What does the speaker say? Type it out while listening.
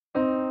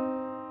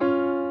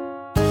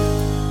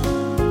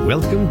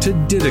Welcome to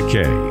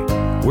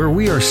Didache, where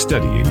we are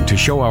studying to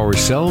show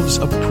ourselves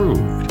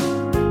approved,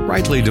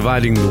 rightly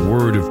dividing the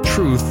word of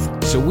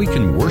truth so we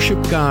can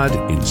worship God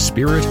in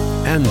spirit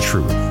and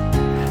truth,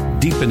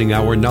 deepening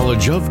our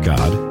knowledge of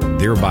God,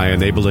 thereby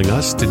enabling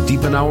us to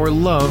deepen our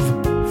love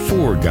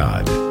for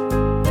God.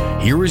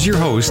 Here is your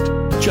host,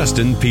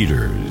 Justin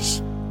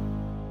Peters.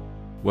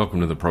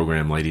 Welcome to the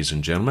program, ladies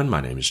and gentlemen. My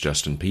name is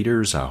Justin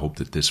Peters. I hope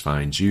that this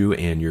finds you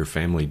and your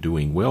family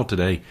doing well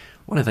today.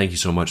 I want to thank you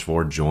so much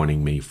for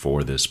joining me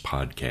for this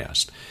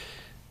podcast.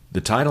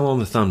 The title on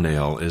the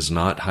thumbnail is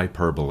not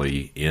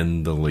hyperbole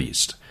in the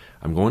least.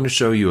 I'm going to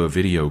show you a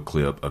video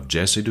clip of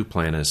Jesse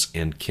Duplantis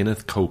and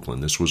Kenneth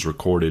Copeland. This was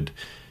recorded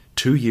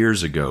 2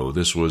 years ago.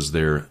 This was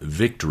their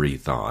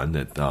Victory-thon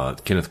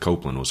that Kenneth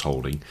Copeland was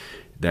holding.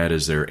 That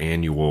is their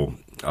annual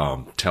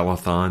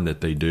telethon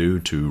that they do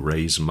to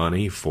raise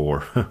money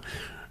for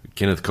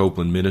Kenneth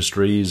Copeland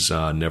Ministries.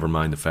 Never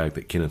mind the fact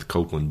that Kenneth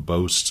Copeland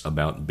boasts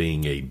about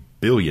being a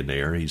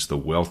billionaire. He's the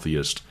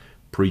wealthiest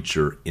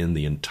preacher in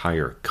the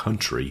entire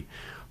country,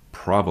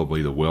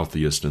 probably the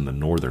wealthiest in the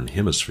Northern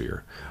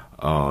Hemisphere.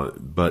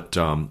 But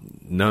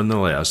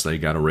nonetheless, they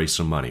got to raise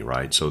some money,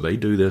 right? So they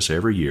do this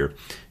every year,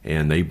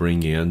 and they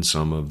bring in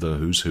some of the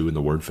who's who in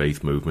the Word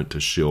Faith movement to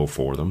shill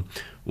for them,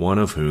 one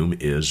of whom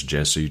is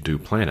Jesse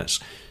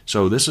Duplantis.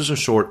 So this is a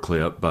short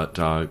clip, but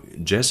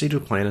Jesse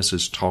Duplantis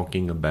is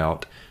talking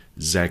about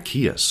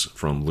Zacchaeus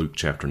from Luke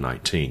chapter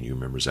 19. You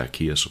remember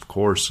Zacchaeus, of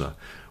course.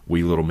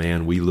 Wee little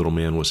man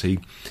was he.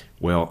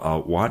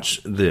 Well,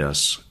 watch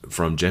this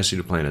from Jesse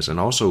Duplantis, and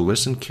also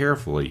listen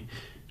carefully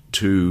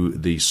to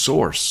the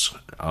source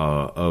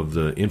of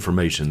the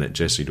information that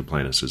Jesse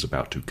Duplantis is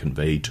about to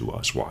convey to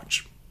us.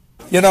 Watch.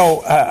 You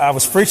know, I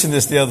was preaching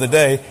this the other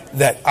day,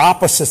 that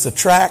opposites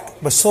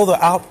attract, but so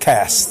the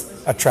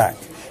outcasts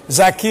attract.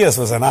 Zacchaeus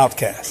was an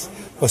outcast,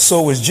 but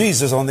so was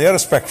Jesus on the other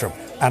spectrum,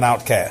 an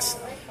outcast.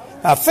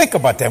 Now think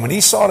about that. When he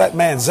saw that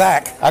man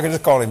Zach, I could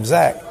just call him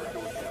Zach,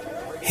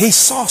 he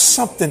saw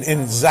something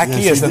in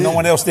Zacchaeus that no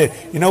one else did.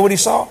 You know what he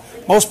saw?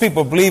 Most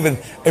people believe in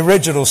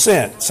original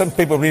sin. Some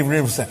people believe in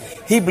original sin.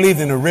 He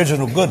believed in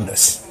original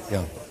goodness.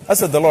 Yeah.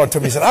 That's what the Lord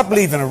told me. He said, I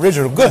believe in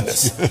original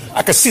goodness.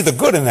 I could see the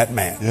good in that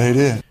man. Yeah, he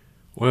did.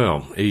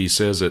 Well, he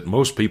says that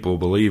most people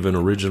believe in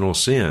original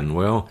sin.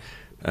 Well,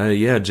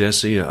 yeah,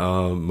 Jesse,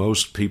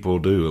 most people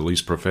do, at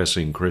least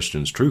professing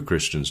Christians, true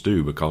Christians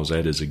do, because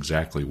that is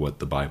exactly what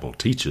the Bible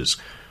teaches,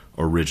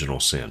 original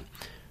sin.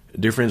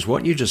 Dear friends,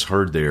 what you just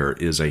heard there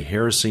is a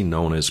heresy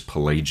known as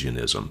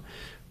Pelagianism.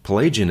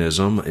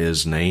 Pelagianism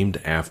is named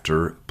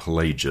after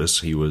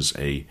Pelagius. He was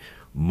a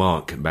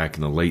monk back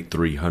in the late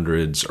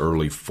 300s,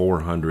 early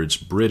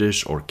 400s,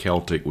 British or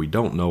Celtic. We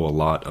don't know a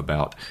lot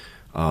about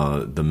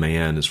the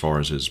man as far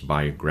as his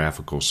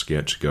biographical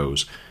sketch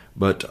goes.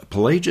 But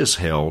Pelagius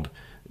held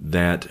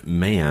that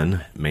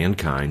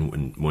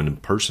mankind, when a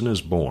person is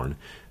born,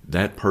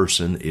 that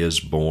person is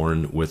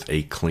born with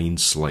a clean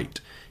slate.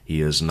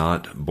 He is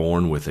not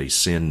born with a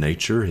sin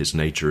nature. His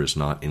nature is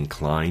not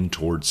inclined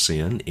towards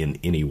sin in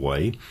any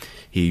way.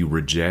 He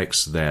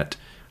rejects that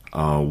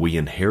we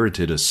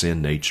inherited a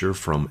sin nature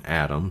from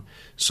Adam.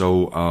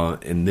 So,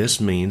 and this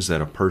means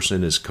that a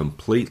person is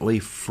completely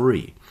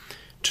free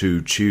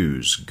to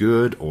choose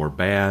good or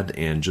bad,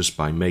 and just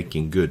by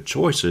making good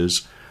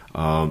choices,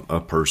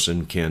 a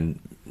person can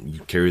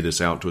carry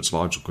this out to its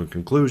logical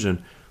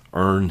conclusion,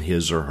 earn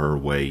his or her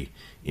way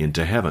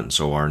into heaven.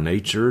 So our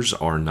natures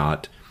are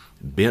not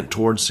bent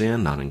towards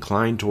sin, not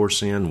inclined towards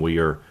sin. We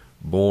are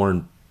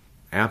born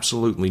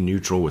absolutely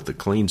neutral with a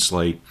clean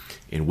slate,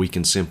 and we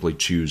can simply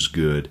choose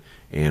good,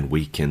 and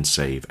we can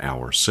save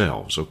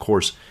ourselves. Of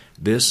course,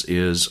 this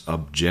is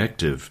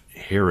objective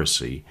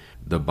heresy.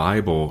 The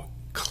Bible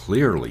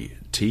clearly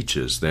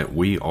teaches that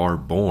we are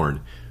born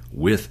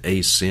with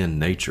a sin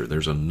nature.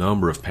 There's a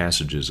number of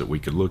passages that we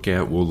could look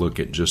at. We'll look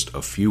at just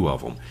a few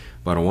of them.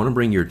 But I want to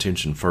bring your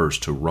attention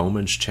first to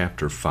Romans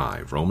chapter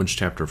 5. Romans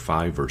chapter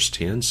 5 verse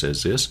 10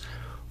 says this,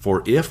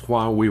 "For if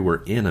while we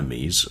were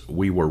enemies,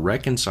 we were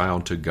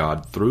reconciled to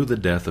God through the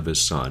death of His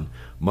Son,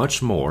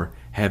 much more,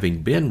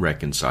 having been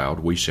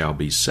reconciled, we shall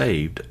be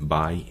saved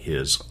by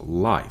His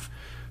life."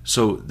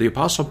 So the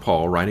Apostle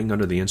Paul, writing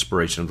under the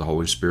inspiration of the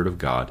Holy Spirit of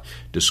God,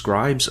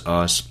 describes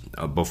us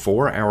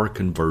before our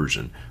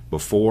conversion,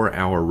 before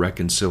our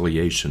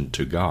reconciliation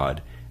to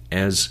God,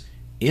 as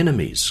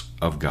enemies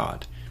of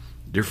God.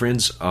 Dear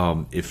friends,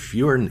 if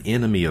you're an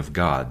enemy of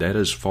God, that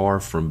is far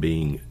from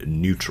being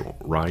neutral,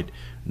 right?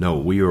 No,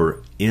 we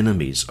are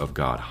enemies of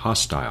God,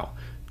 hostile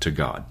to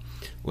God.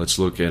 Let's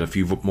look at a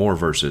few more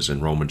verses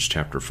in Romans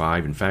chapter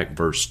 5. In fact,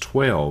 verse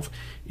 12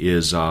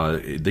 is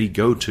the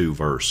go-to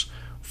verse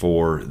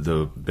for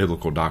the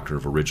biblical doctrine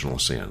of original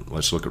sin.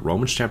 Let's look at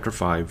Romans chapter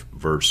 5,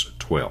 verse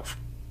 12.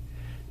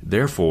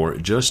 "Therefore,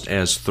 just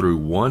as through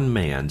one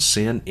man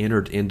sin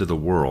entered into the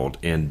world,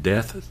 and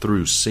death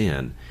through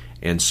sin,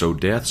 and so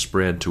death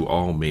spread to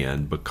all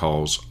men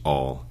because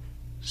all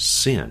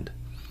sinned."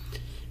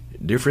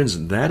 Dear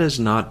friends, that is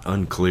not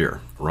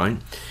unclear, right?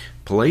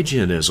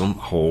 Pelagianism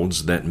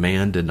holds that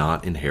man did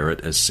not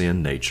inherit a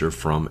sin nature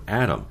from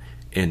Adam,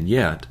 and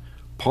yet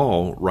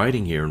Paul,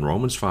 writing here in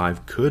Romans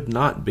 5, could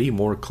not be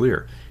more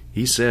clear.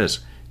 He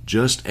says,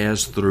 just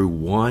as through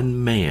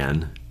one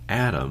man,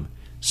 Adam,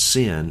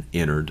 sin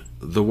entered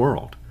the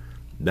world.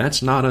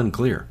 That's not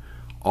unclear.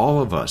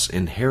 All of us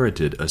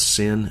inherited a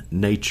sin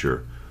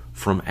nature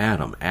from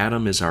Adam.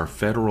 Adam is our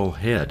federal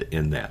head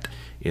in that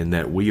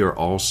we are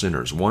all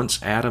sinners.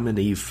 Once Adam and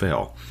Eve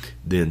fell,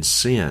 then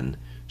sin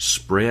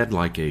spread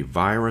like a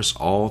virus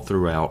all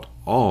throughout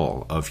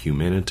all of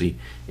humanity,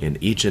 and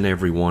each and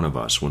every one of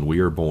us, when we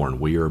are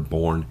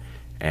born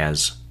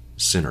as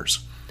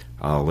sinners.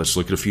 Let's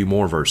look at a few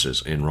more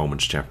verses in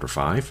Romans chapter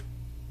 5.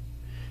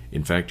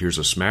 In fact, here's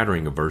a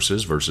smattering of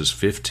verses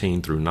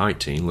 15 through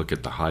 19. Look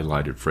at the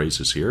highlighted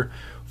phrases here.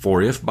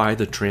 For if by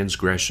the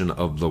transgression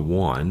of the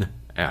one,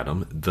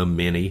 Adam, the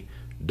many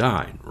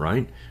died,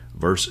 right?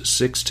 Verse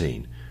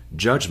 16,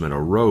 judgment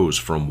arose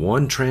from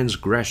one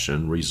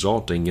transgression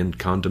resulting in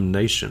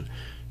condemnation.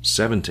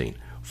 17,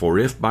 for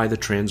if by the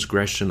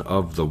transgression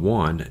of the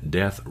one,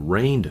 death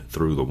reigned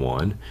through the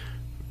one.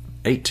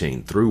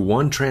 18, through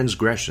one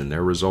transgression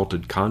there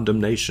resulted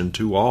condemnation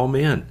to all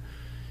men.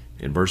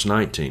 In verse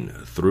 19,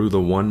 through the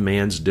one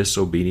man's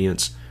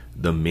disobedience,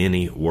 the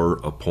many were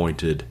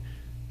appointed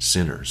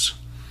sinners.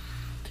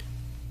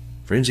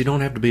 Friends, you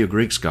don't have to be a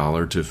Greek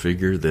scholar to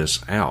figure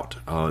this out.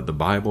 The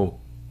Bible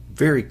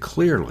very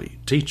clearly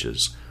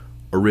teaches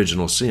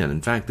original sin.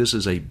 In fact, this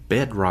is a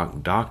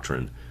bedrock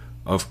doctrine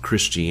of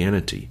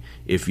Christianity.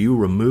 If you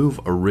remove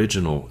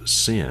original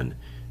sin,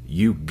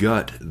 you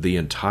gut the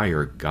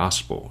entire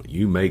gospel.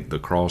 You make the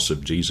cross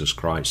of Jesus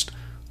Christ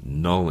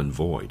null and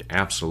void,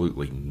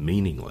 absolutely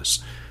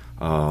meaningless.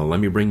 Let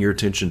me bring your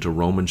attention to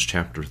Romans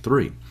chapter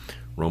 3.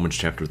 Romans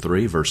chapter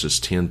 3, verses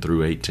 10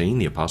 through 18,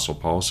 the Apostle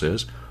Paul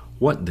says,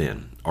 what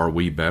then? Are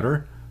we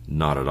better?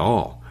 Not at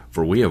all.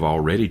 For we have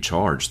already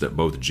charged that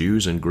both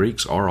Jews and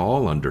Greeks are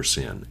all under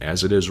sin,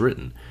 as it is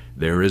written,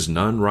 there is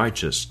none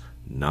righteous,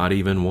 not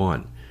even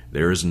one.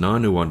 There is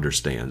none who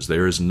understands.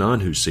 There is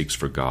none who seeks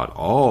for God.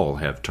 All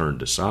have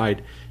turned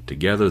aside.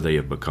 Together they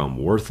have become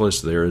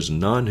worthless. There is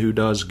none who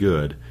does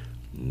good,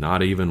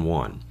 not even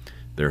one.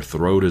 Their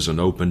throat is an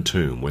open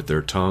tomb. With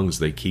their tongues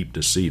they keep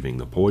deceiving.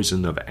 The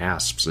poison of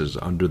asps is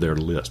under their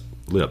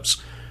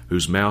lips,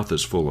 whose mouth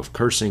is full of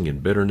cursing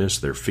and bitterness.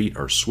 Their feet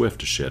are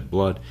swift to shed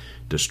blood.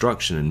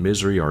 Destruction and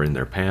misery are in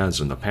their paths,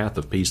 and the path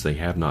of peace they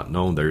have not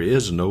known. There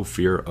is no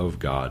fear of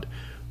God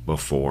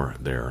before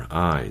their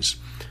eyes.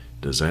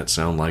 Does that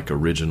sound like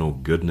original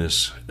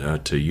goodness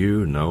to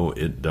you? No,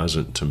 it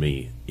doesn't to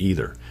me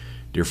either.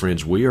 Dear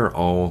friends, we are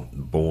all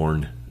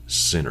born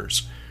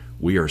sinners.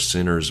 We are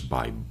sinners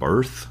by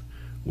birth.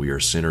 We are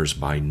sinners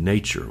by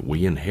nature.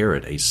 We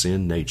inherit a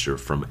sin nature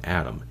from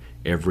Adam,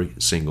 every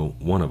single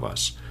one of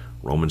us.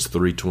 Romans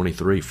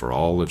 3:23, for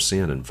all have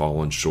sinned and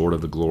fallen short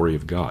of the glory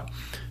of God.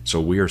 So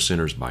we are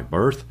sinners by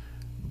birth,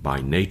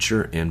 by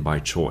nature, and by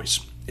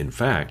choice. In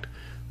fact,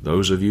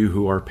 those of you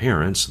who are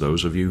parents,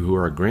 those of you who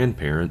are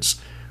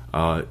grandparents,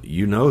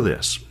 you know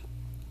this.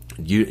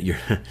 Your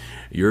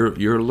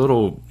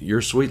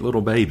sweet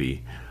little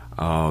baby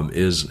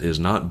is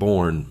not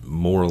born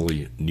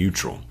morally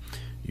neutral.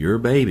 Your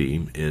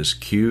baby, as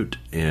cute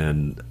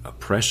and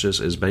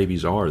precious as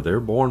babies are, they're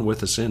born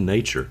with a sin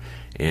nature,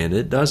 and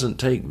it doesn't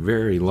take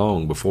very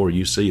long before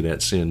you see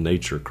that sin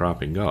nature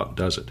cropping up,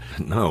 does it?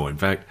 No, in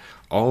fact,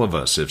 all of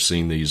us have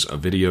seen these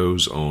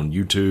videos on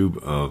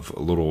YouTube of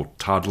little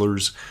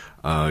toddlers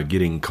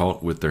getting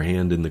caught with their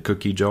hand in the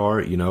cookie jar,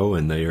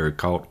 and they are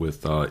caught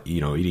with,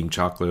 eating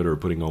chocolate or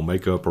putting on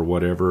makeup or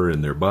whatever,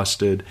 and they're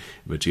busted.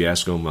 But you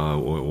ask them,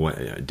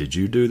 did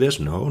you do this?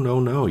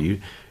 No.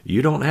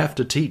 You don't have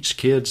to teach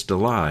kids to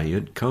lie.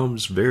 It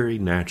comes very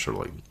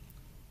naturally.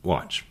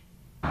 Watch.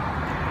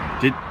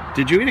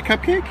 Did you eat a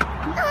cupcake?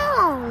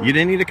 No. You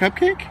didn't eat a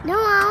cupcake? No,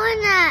 I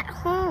was at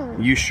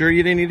home. You sure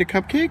you didn't eat a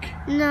cupcake?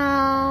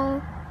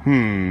 No.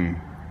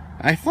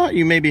 I thought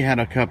you maybe had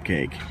a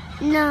cupcake.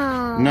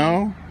 No.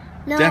 No?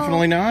 No.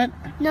 Definitely not?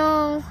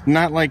 No.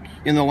 Not like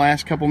in the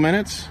last couple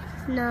minutes?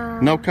 No.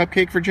 No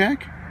cupcake for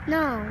Jack?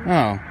 No.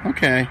 Oh,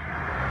 okay.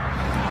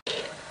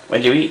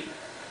 What'd you eat?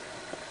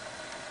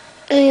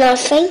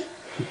 Nothing.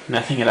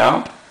 Nothing at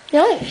all?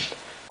 No.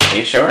 Are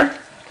you sure?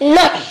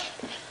 No.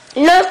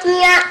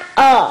 Nothing at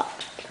all.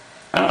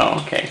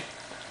 Oh, okay.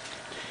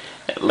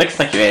 It looks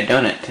like you had a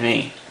donut to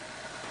me.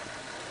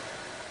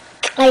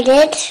 I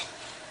did?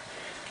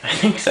 I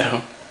think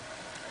so.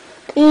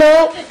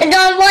 No, I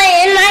don't want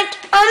in my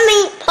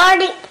tummy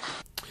party.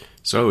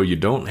 So you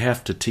don't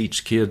have to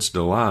teach kids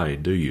to lie,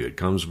 do you? It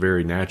comes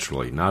very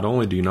naturally. Not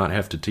only do you not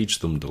have to teach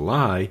them to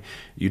lie,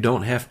 you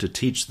don't have to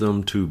teach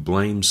them to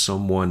blame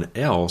someone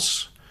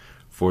else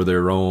for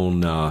their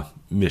own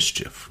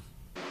mischief.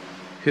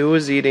 Who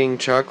was eating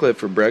chocolate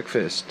for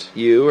breakfast?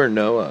 You or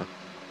Noah?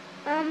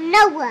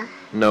 Noah.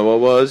 Noah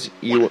was?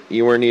 You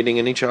weren't eating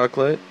any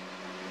chocolate?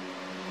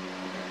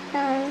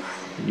 No.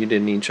 You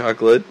didn't eat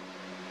chocolate?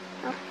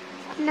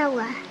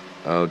 Noah.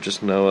 Oh,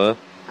 just Noah?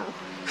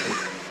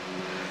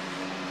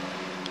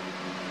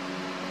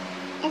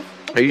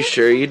 Are you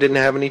sure you didn't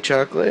have any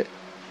chocolate?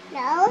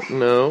 No.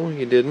 No,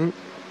 you didn't?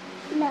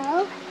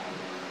 No.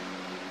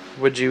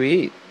 What'd you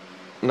eat?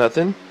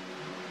 Nothing?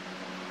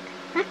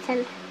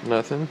 Nothing.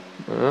 Nothing?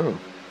 Oh.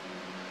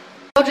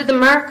 How did the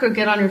marker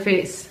get on your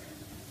face?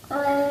 Who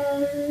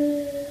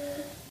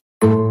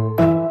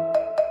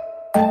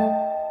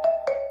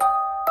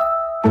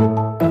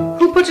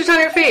put it on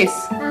your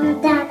face?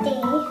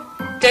 Daddy.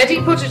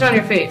 Daddy put it on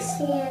your face.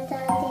 Yeah,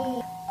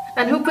 Daddy.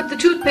 And who put the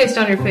toothpaste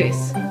on your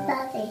face?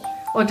 Daddy.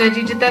 Oh,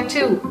 Daddy did that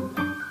too.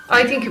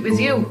 I think it was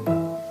you.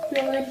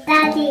 No,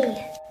 Daddy.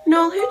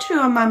 Noel, who drew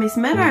on Mummy's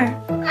mirror?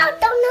 I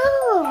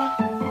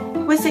don't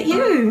know. Was it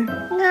you?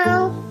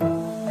 No.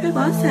 Who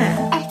was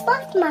it? It's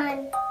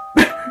Batman.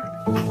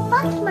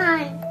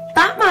 Batman.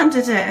 Batman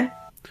did it.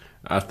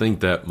 I think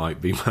that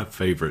might be my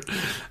favorite.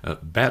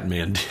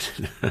 Batman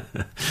did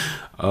it.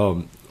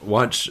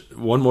 Watch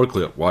one more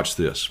clip. Watch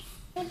this.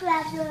 He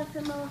grabbed one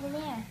from over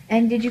there.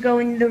 And did you go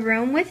in the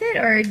room with it,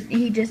 or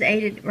he just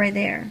ate it right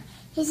there?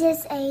 He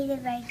just ate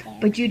it right there.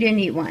 But you didn't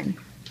eat one?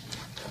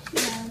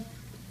 No.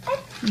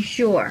 You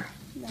sure?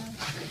 No.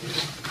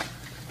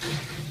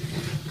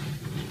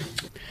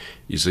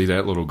 You see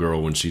that little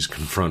girl when she's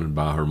confronted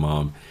by her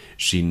mom,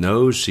 she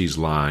knows she's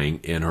lying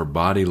in her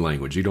body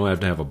language. You don't have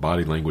to have a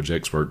body language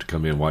expert to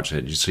come in and watch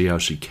that. You see how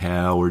she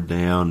cowered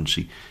down and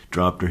she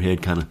dropped her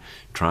head, kind of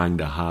trying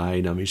to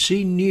hide. I mean,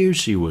 she knew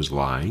she was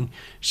lying.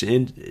 She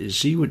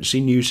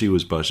knew she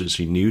was busted.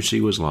 She knew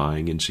she was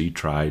lying, and she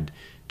tried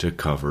to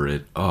cover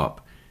it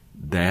up.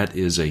 That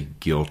is a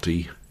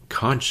guilty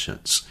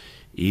conscience.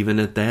 Even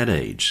at that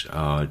age,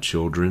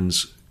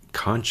 children's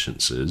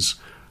consciences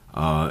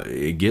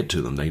get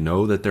to them. They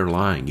know that they're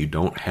lying. You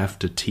don't have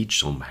to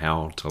teach them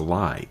how to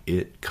lie.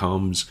 It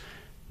comes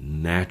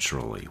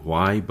naturally.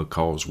 Why?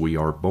 Because we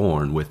are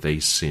born with a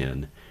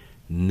sin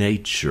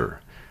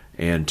nature.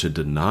 And to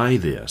deny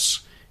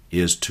this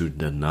is to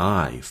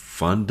deny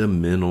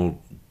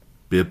fundamental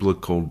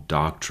biblical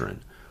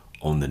doctrine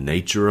on the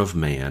nature of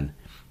man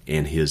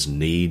and his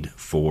need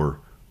for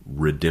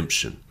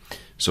redemption.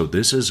 So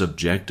this is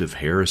objective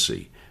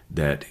heresy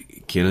that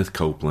Kenneth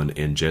Copeland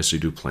and Jesse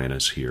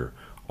Duplantis here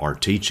are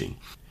teaching.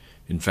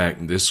 In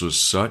fact, this was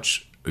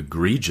such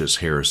egregious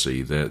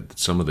heresy that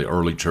some of the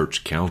early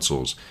church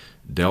councils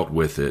dealt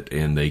with it,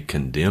 and they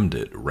condemned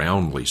it,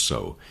 roundly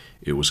so.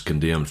 It was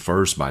condemned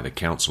first by the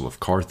Council of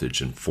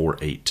Carthage in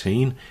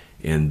 418,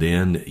 and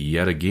then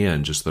yet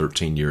again, just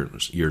 13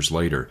 years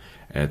later,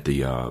 at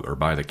the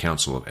by the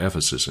Council of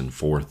Ephesus in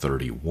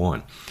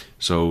 431.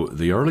 So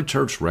the early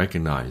church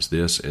recognized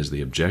this as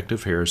the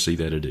objective heresy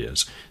that it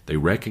is. They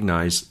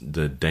recognized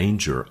the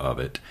danger of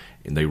it,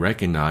 and they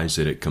recognized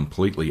that it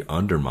completely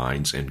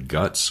undermines and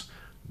guts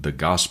the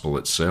gospel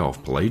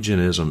itself.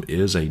 Pelagianism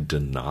is a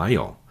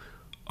denial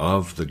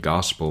of the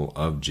gospel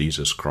of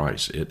Jesus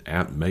Christ.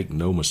 Make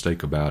no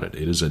mistake about it.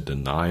 It is a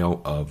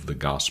denial of the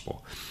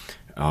gospel.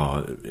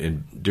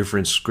 In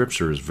different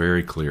scripture is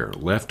very clear.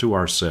 Left to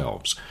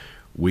ourselves,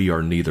 we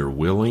are neither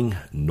willing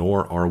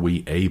nor are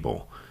we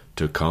able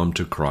to come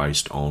to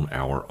Christ on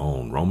our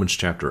own. Romans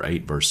chapter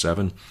 8, verse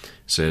 7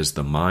 says,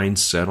 the mind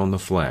set on the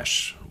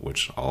flesh,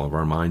 which all of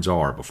our minds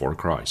are before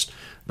Christ,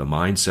 the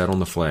mind set on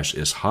the flesh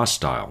is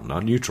hostile,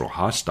 not neutral,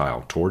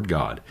 hostile toward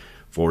God,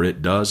 for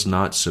it does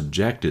not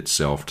subject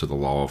itself to the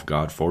law of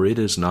God, for it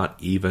is not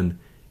even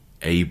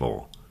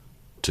able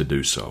to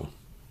do so.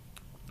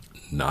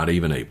 Not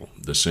even able.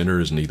 The sinner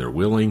is neither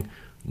willing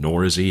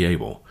nor is he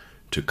able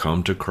to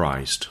come to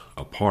Christ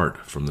apart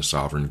from the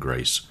sovereign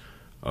grace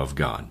of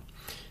God.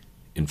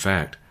 In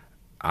fact,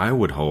 I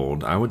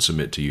would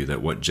submit to you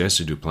that what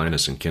Jesse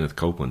Duplantis and Kenneth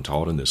Copeland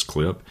taught in this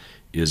clip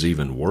is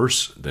even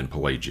worse than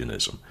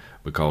Pelagianism,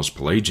 because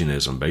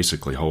Pelagianism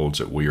basically holds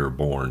that we are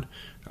born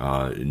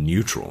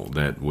neutral,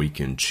 that we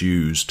can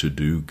choose to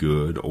do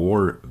good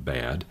or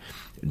bad.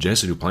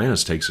 Jesse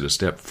Duplantis takes it a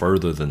step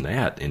further than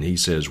that, and he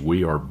says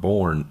we are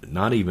born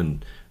not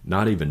even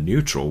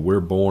neutral,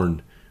 we're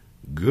born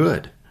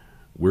good.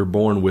 We're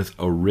born with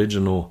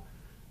original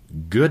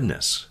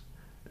goodness.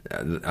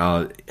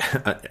 I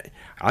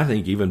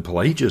think even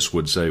Pelagius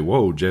would say,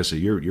 whoa, Jesse,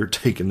 you're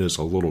taking this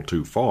a little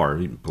too far.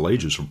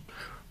 Pelagius would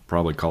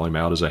probably call him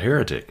out as a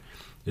heretic.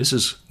 This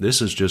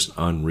is just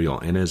unreal.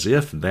 And as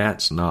if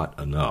that's not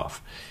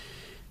enough,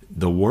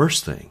 the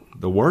worst thing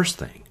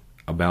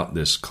about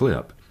this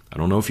clip, I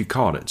don't know if you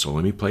caught it, so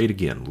let me play it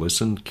again.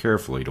 Listen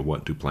carefully to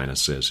what Duplantis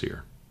says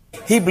here.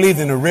 He believed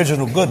in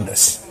original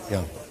goodness.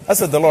 Yeah. That's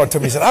what the Lord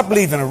told me. He said, I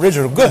believe in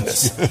original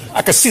goodness.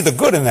 I could see the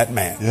good in that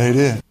man. Yeah, he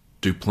did.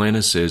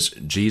 Duplantis says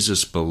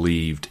Jesus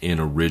believed in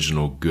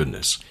original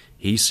goodness.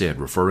 He said,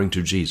 referring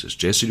to Jesus,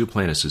 Jesse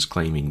Duplantis is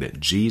claiming that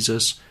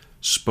Jesus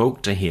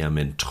spoke to him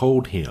and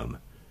told him,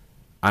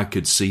 I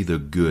could see the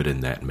good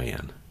in that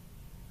man.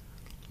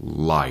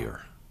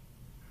 Liar.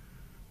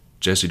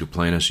 Jesse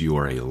Duplantis, you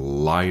are a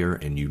liar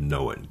and you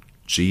know it.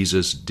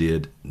 Jesus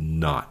did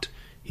not.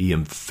 He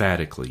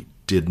emphatically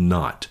did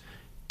not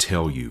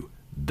tell you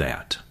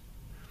that.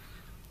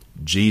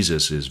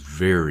 Jesus is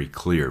very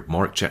clear.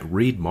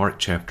 Read Mark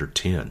chapter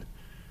 10.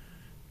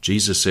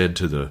 Jesus said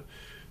to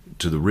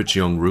the rich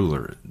young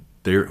ruler,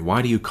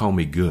 why do you call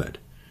me good?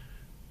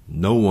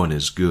 No one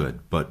is good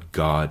but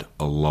God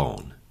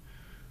alone.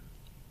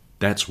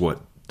 That's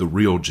what the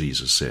real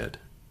Jesus said,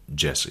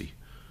 Jesse.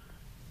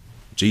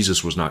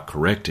 Jesus was not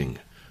correcting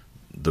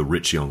the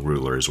rich young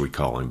ruler, as we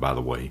call him, by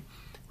the way.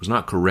 He was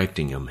not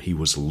correcting him. He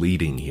was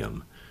leading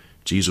him.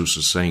 Jesus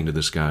was saying to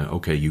this guy,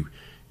 okay,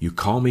 you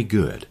call me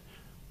good,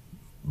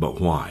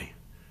 but why?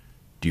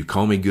 Do you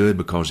call me good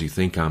because you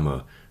think I'm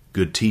a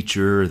good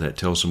teacher that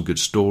tells some good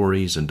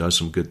stories and does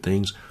some good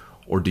things?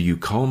 Or do you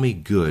call me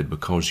good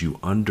because you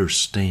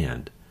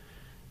understand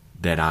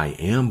that I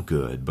am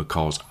good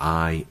because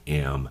I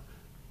am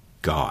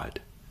God?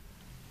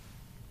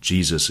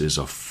 Jesus is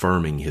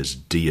affirming his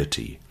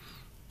deity.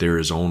 There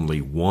is only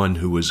one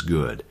who is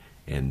good,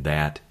 and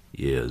that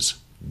is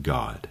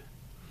God.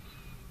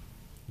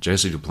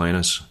 Jesse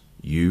Duplantis,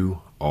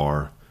 you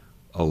are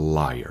a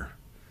liar.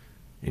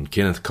 And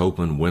Kenneth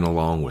Copeland went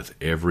along with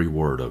every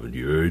word of it.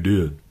 Yeah, he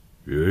did.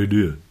 Yeah, he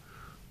did.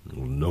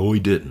 No, he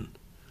didn't.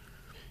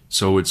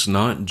 So it's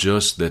not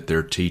just that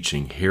they're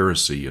teaching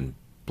heresy and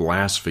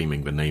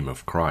blaspheming the name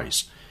of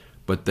Christ,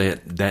 but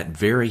that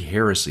very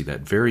heresy,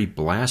 that very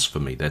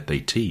blasphemy that they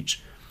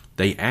teach,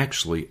 they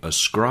actually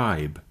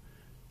ascribe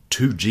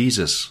to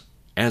Jesus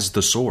as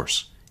the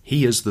source.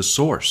 He is the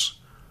source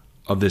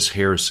of this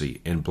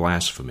heresy and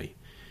blasphemy.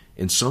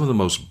 And some of the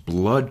most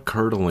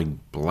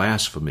blood-curdling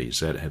blasphemies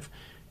that have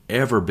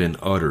ever been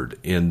uttered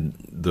in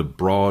the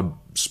broad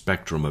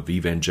spectrum of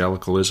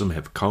evangelicalism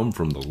have come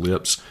from the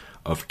lips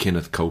of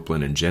Kenneth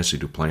Copeland and Jesse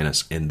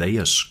Duplantis, and they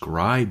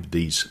ascribe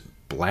these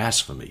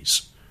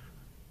blasphemies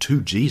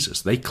to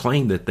Jesus. They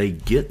claim that they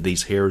get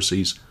these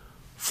heresies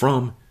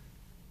from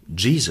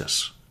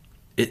Jesus.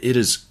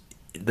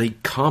 They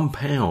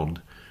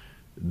compound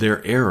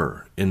their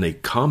error, and they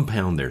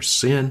compound their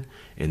sin,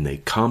 and they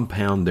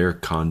compound their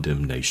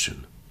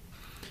condemnation.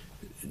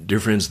 Dear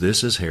friends,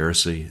 this is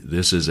heresy.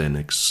 This is an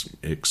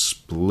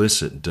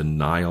explicit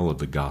denial of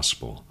the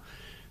gospel.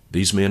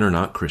 These men are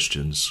not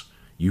Christians.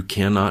 You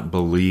cannot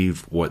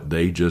believe what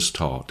they just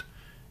taught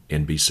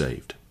and be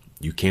saved.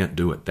 You can't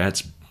do it.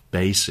 That's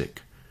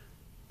basic,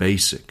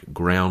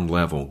 ground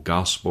level,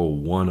 Gospel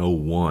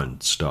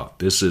 101 stuff.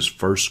 This is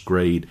first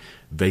grade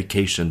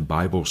vacation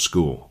Bible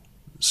school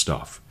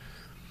stuff.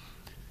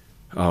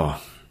 Mr.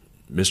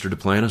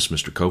 Duplantis,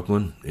 Mr.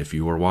 Copeland, if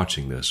you are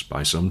watching this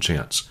by some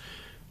chance,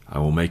 I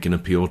will make an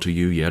appeal to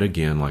you yet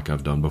again like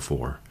I've done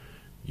before.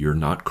 You're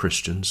not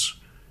Christians.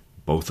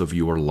 Both of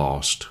you are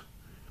lost.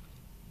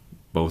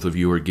 Both of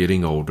you are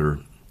getting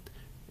older,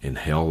 and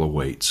hell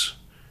awaits.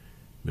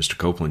 Mr.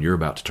 Copeland, you're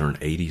about to turn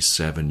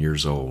 87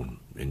 years old,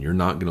 and you're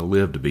not going to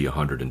live to be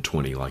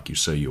 120 like you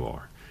say you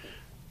are.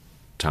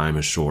 Time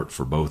is short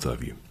for both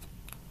of you.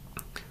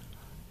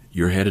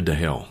 You're headed to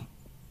hell,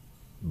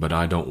 but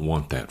I don't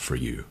want that for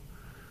you.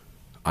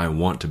 I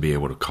want to be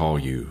able to call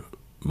you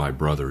my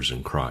brothers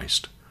in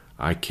Christ.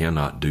 I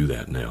cannot do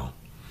that now.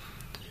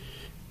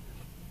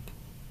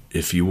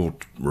 If you will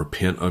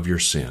repent of your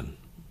sin,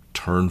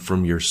 turn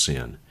from your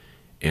sin,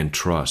 and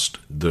trust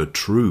the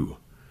true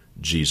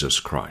Jesus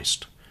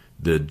Christ,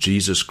 the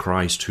Jesus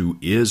Christ who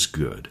is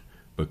good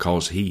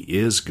because he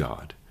is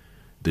God,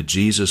 the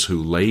Jesus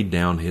who laid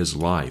down his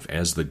life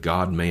as the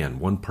God-man,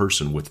 one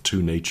person with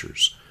two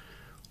natures,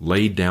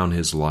 laid down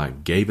his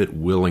life, gave it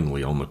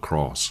willingly on the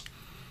cross,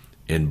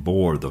 and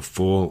bore the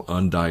full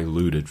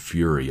undiluted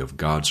fury of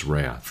God's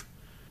wrath.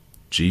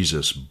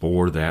 Jesus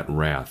bore that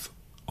wrath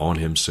on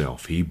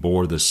himself. He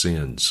bore the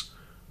sins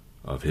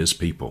of his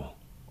people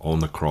on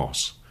the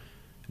cross.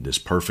 This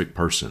perfect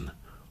person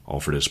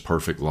offered his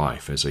perfect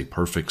life as a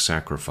perfect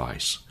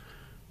sacrifice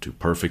to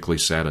perfectly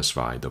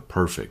satisfy the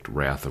perfect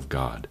wrath of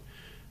God.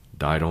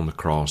 Died on the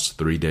cross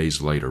 3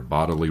 days later,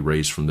 bodily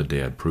raised from the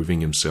dead,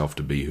 proving himself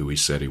to be who he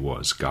said he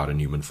was, God in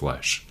human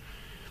flesh.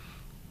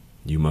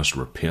 You must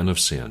repent of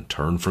sin,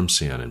 turn from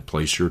sin, and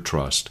place your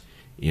trust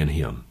in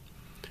him.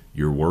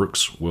 Your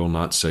works will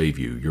not save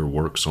you. Your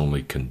works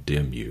only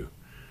condemn you.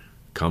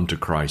 Come to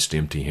Christ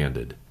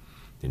empty-handed.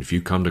 And if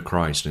you come to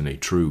Christ in a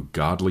true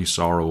godly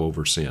sorrow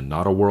over sin,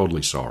 not a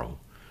worldly sorrow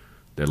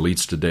that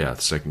leads to death,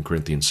 2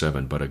 Corinthians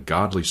 7, but a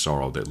godly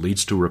sorrow that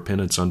leads to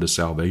repentance unto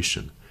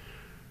salvation,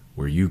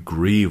 where you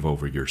grieve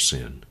over your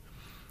sin.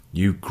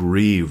 You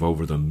grieve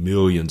over the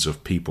millions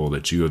of people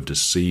that you have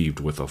deceived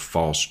with a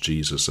false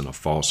Jesus and a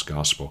false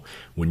gospel.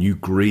 When you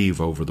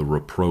grieve over the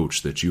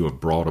reproach that you have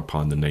brought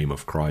upon the name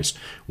of Christ.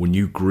 When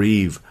you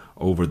grieve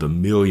over the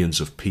millions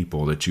of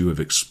people that you have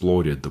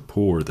exploited, the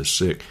poor, the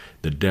sick,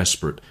 the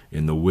desperate,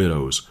 and the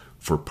widows,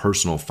 for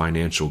personal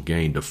financial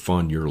gain to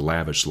fund your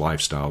lavish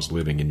lifestyles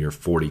living in your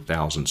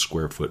 40,000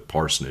 square foot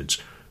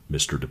parsonage,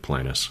 Mr.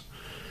 Duplantis.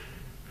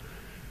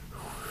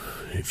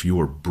 If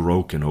you are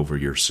broken over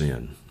your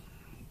sin,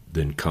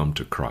 then come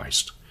to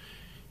Christ.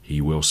 He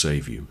will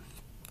save you.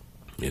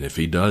 And if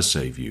he does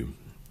save you,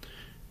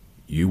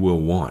 you will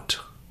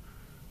want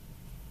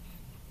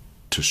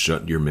to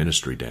shut your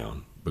ministry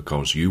down,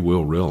 because you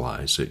will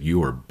realize that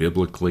you are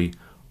biblically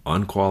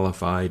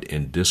unqualified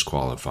and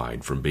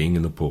disqualified from being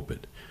in the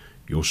pulpit.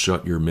 You'll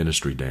shut your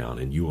ministry down,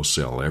 and you will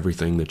sell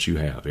everything that you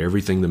have,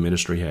 everything the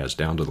ministry has,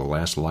 down to the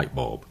last light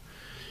bulb.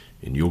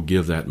 And you'll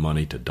give that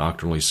money to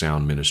doctrinally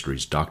sound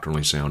ministries,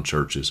 doctrinally sound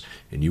churches,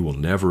 and you will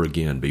never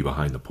again be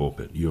behind the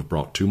pulpit. You have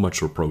brought too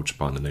much reproach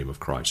upon the name of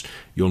Christ.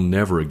 You'll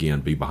never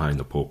again be behind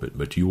the pulpit,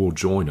 but you will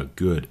join a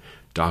good,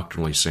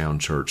 doctrinally sound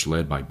church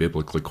led by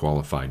biblically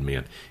qualified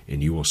men,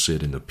 and you will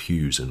sit in the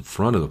pews in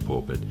front of the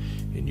pulpit,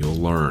 and you'll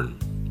learn,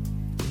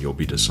 and you'll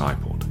be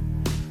discipled,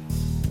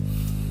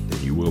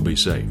 and you will be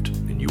saved,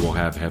 and you will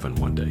have heaven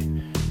one day,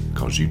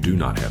 because you do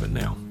not have it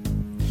now.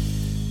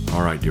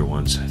 All right, dear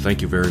ones,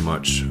 thank you very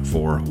much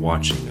for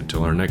watching.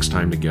 Until our next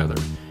time together,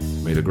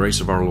 may the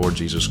grace of our Lord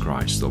Jesus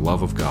Christ, the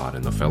love of God,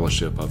 and the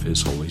fellowship of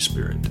His Holy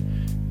Spirit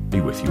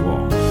be with you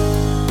all.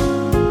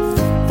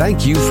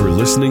 Thank you for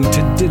listening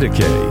to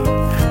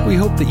Didache. We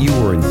hope that you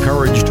were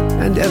encouraged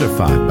and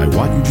edified by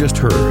what you just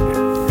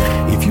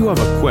heard. If you have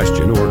a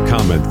question or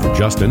comment for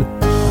Justin,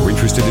 are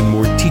interested in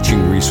more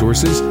teaching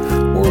resources,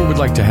 or would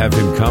like to have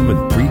him come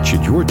and preach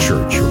at your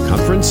church or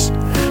conference,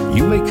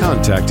 you may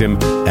contact him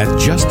at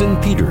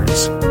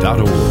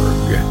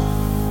justinpeters.org.